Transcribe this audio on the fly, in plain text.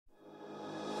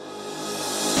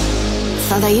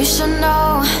Thought that you should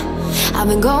know I've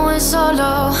been going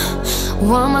solo.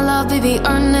 Want my love, baby,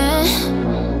 earn it.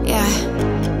 Yeah,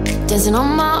 dancing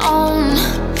on my own.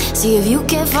 See if you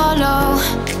can follow.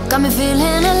 Got me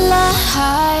feeling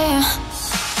alive.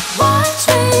 Watch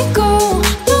me go,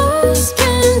 lose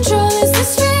control. Is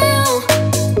this real?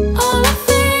 All I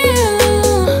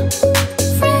feel.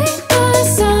 Break the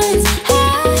signs.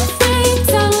 Every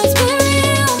time, let's be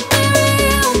real, be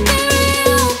real, be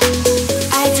real.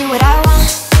 I do what I want.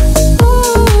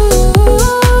 Ooh,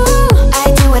 I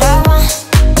do what I want.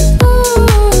 Ooh,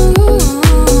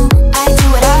 I do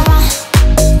what I want.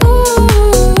 Ooh,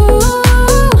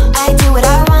 I do what I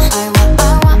want. I want,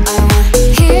 I want, I want.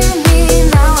 Hear me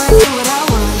now, I do what I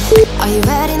want. Are you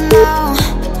ready now?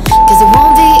 'Cause it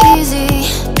won't be easy.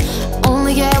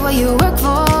 Only get what you work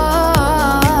for.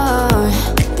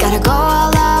 Gotta go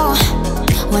all out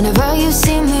whenever you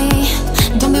see me.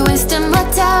 Don't be wasting my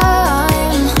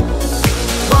time.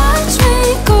 Watch me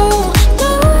go,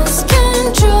 lose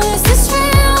control. Is this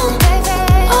real?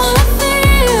 All I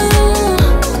feel.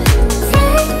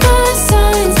 Break the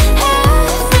signs.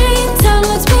 Every time,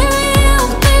 let's be real,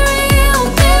 be real,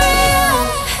 be real.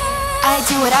 I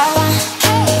do what I want.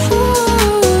 Ooh,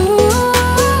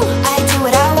 I do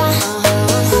what I want.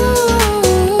 Ooh,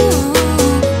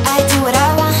 I do what I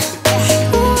want.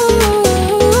 Ooh,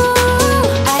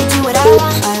 I do what I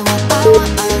want. I want, I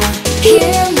want, I want.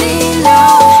 Hear me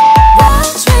now.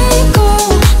 Watch me go,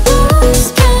 lose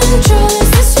control. Is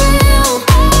this real?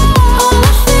 All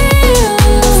I feel.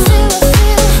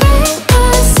 Break the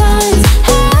signs.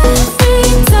 Every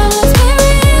time, let's be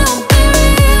real, be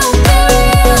real, be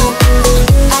real.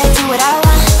 I do what I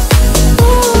want.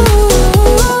 Ooh,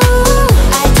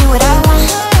 I do what I want.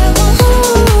 Ooh,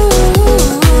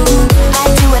 I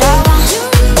do what I want.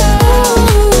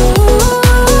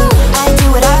 Ooh, I do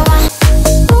what I want.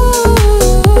 Ooh,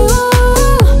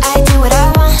 I do what I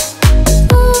want.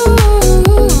 Ooh,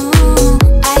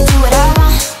 I do what I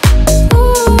want.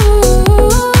 Ooh,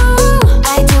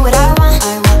 I do what I want.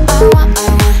 I want, I want, I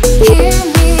want. Hear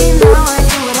me now, I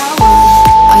do what I want.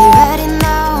 Are you ready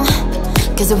now?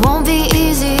 'Cause it won't be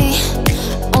easy.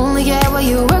 Only get what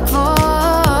you work for.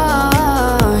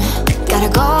 Gotta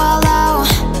go all out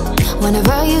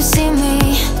whenever you see me.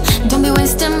 Don't be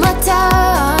wasting my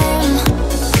time.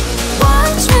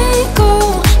 Watch me go,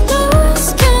 lose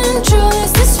control.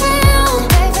 Is this real?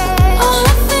 All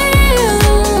I feel.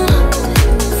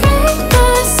 Break the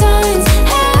signs.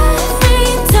 Every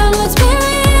time, let's be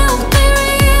real, be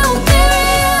real, be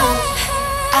real.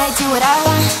 I do what I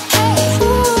want.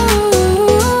 Ooh,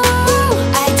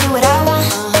 I do what I want.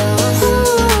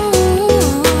 Ooh,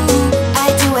 I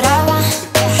do what I want.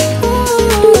 Ooh,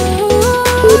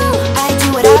 I do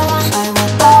what I want. I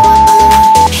want, I want, I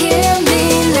want. Hear me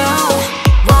now.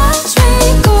 Watch me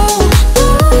go,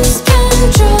 lose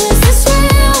control. Is this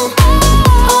real?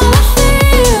 All I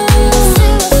feel.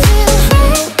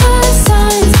 Break the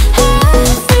signs.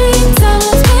 Every time,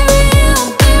 let's be real,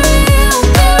 be real,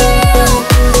 be real.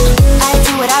 I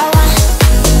do what I want.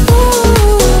 Ooh,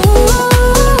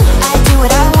 I do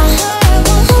what I want.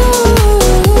 Ooh,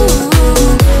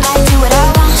 I do what I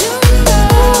want.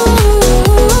 Ooh,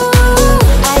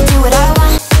 I do what I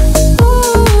want. Ooh,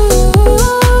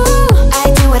 I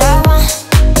do what I want.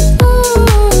 Ooh,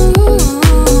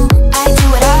 I do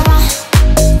what I want.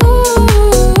 Ooh,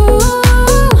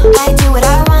 I do what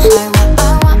I want. I want,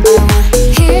 I want, I want.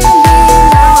 Hear me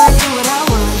now, I do what I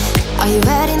want. Are you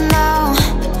ready now?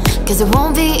 'Cause it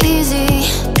won't be easy.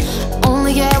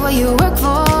 Only get what you work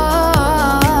for.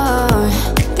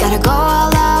 Gotta go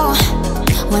all out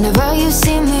whenever you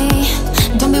see me.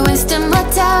 Don't be wasting my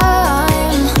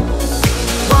time.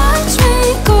 Watch me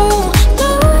go,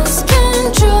 lose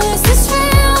control. Is this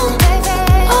real?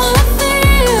 All I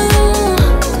feel.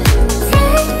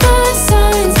 Break the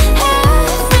signs.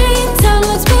 Every time,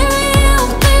 let's be real,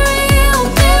 be real,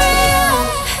 be real.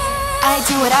 I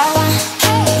do what I want.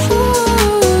 Ooh,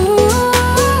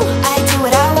 I do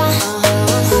what I want.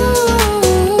 Ooh,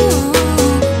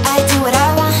 I do what I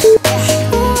want.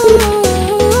 Ooh,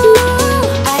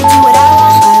 I do what I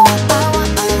want. I want, I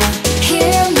want, I want.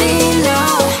 Hear me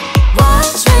now.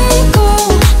 Watch me go,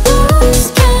 lose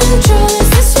control. Is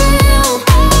this real?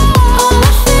 All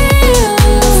I feel.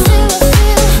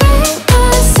 Break the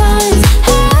signs.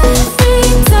 Every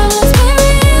time, let's be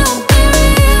real, be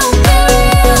real, be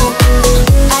real.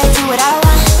 I do what I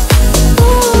want.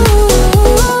 Ooh,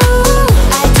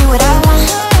 I do what I want.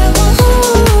 Ooh,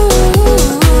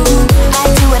 I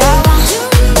do what I want.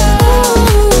 Ooh,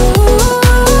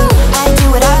 I do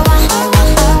what I want. I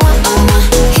want, I want, I want.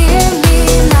 Hear me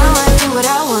now, I do what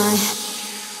I want.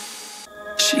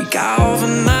 She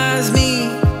galvanized me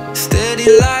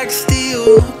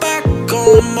feel back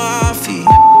on my feet,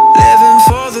 living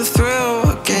for the thrill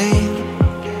again,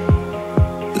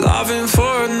 loving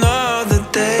for another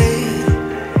day.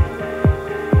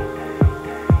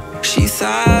 She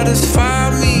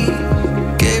satisfied me,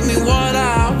 gave me what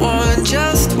I want,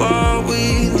 just what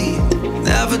we need,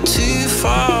 never too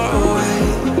far away,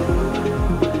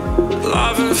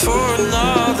 loving for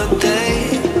another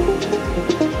day.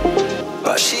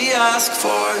 But she asked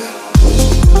for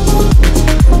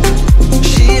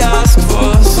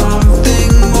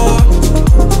something more.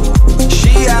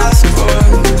 She asked for,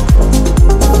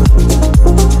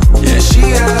 yeah, she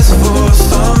asked for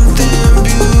something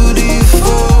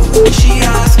beautiful. She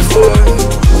asked for,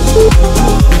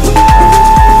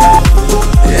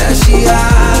 yeah, she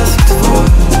asked for,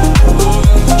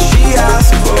 she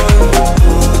asked for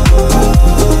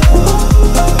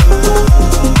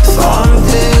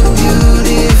something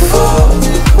beautiful.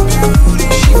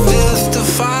 She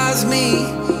mystifies me,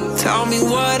 tell me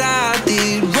what I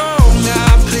did wrong, I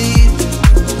plead.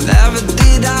 Never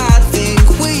did I think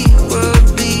we would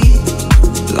be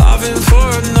loving for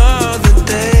another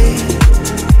day.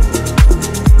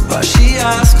 But she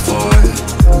asked for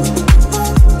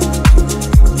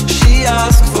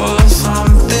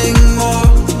something more.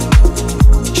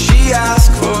 She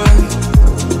asked for,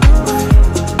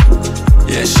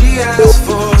 yeah, she asked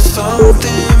for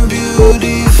something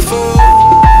beautiful.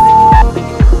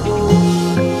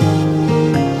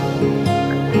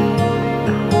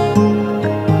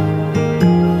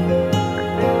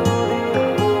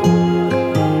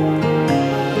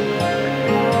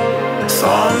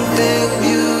 Something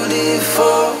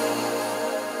beautiful.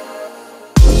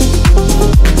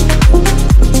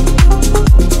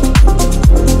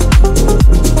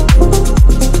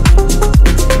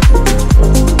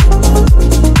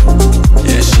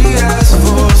 Yeah, she asked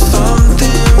for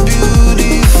something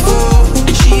beautiful.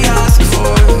 She asked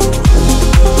for,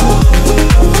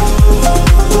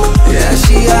 yeah,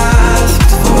 she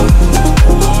asked for,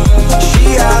 she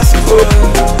asked for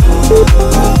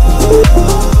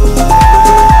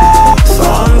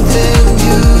something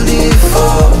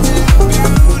beautiful.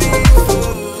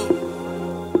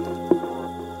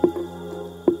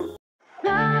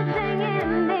 Something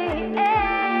in the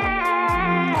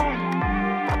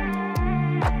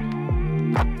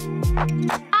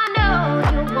air.